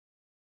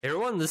Hey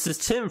everyone, this is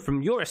Tim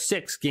from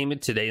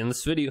YourSixGaming. Today in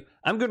this video,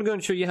 I'm going to go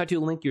and show you how to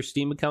link your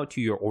Steam account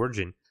to your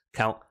Origin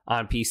account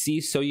on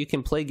PC so you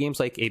can play games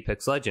like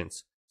Apex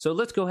Legends. So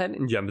let's go ahead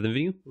and jump into the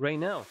video right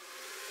now.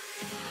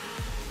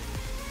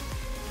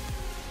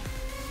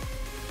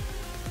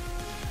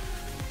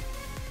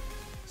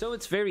 So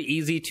it's very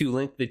easy to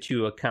link the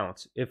two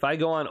accounts. If I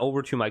go on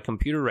over to my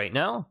computer right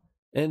now,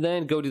 and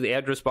then go to the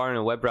address bar in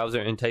a web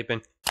browser and type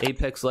in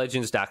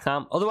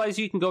apexlegends.com. Otherwise,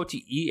 you can go to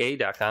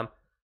ea.com.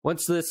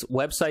 Once this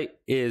website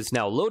is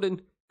now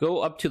loaded, go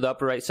up to the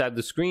upper right side of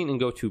the screen and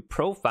go to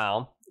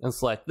Profile and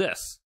select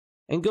this.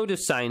 And go to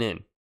Sign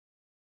In.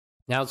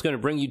 Now it's going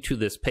to bring you to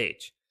this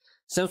page.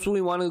 Since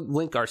we want to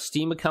link our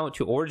Steam account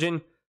to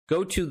Origin,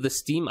 go to the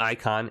Steam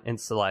icon and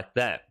select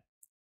that.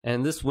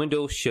 And this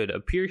window should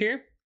appear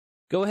here.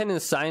 Go ahead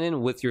and sign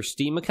in with your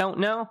Steam account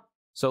now.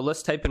 So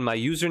let's type in my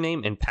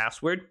username and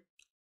password.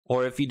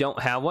 Or if you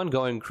don't have one,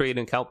 go ahead and create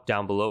an account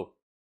down below.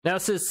 Now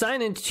it says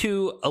sign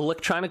into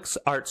Electronic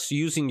Arts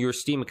using your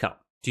Steam account.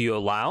 Do you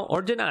allow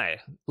or deny?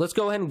 Let's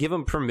go ahead and give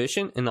them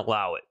permission and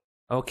allow it.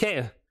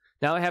 Okay,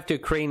 now I have to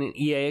create an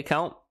EA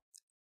account.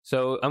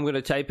 So I'm going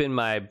to type in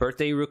my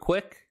birthday real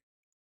quick.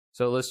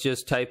 So let's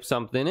just type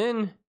something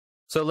in.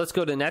 So let's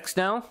go to next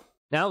now.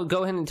 Now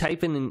go ahead and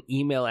type in an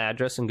email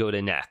address and go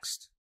to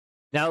next.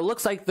 Now it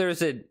looks like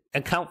there's an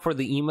account for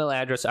the email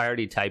address I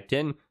already typed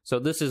in. So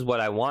this is what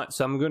I want.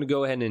 So I'm going to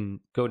go ahead and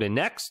go to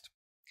next.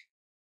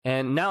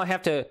 And now I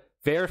have to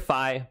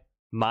verify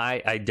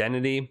my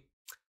identity.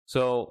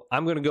 So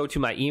I'm going to go to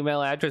my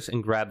email address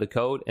and grab the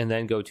code and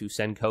then go to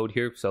send code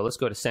here. So let's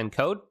go to send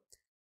code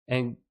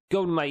and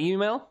go to my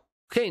email.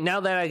 Okay, now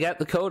that I got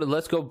the code,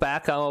 let's go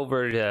back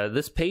over to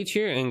this page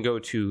here and go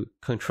to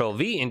Control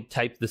V and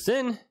type this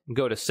in and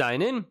go to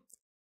sign in.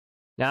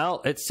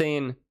 Now it's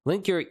saying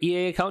link your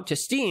EA account to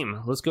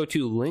Steam. Let's go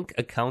to link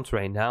accounts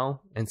right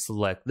now and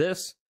select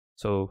this.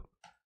 So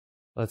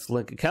let's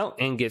link account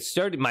and get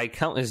started. My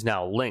account is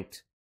now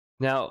linked.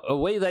 Now, a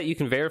way that you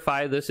can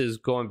verify this is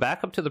going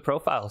back up to the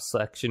profile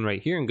section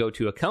right here and go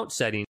to account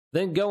settings.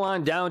 Then go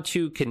on down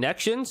to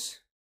connections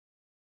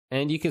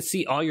and you can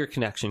see all your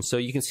connections. So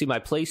you can see my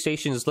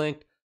PlayStation is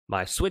linked,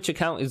 my Switch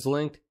account is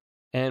linked,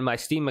 and my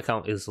Steam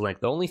account is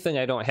linked. The only thing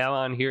I don't have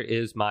on here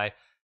is my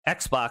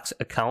Xbox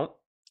account.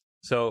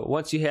 So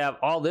once you have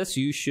all this,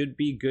 you should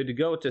be good to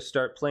go to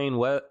start playing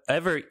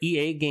whatever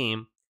EA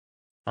game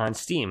on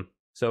Steam.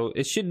 So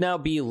it should now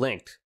be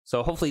linked.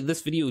 So hopefully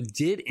this video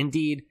did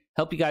indeed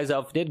help you guys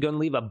out. If it did, go and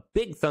leave a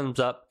big thumbs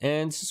up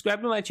and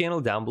subscribe to my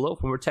channel down below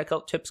for more tech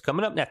out tips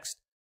coming up next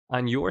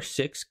on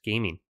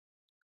YourSixGaming.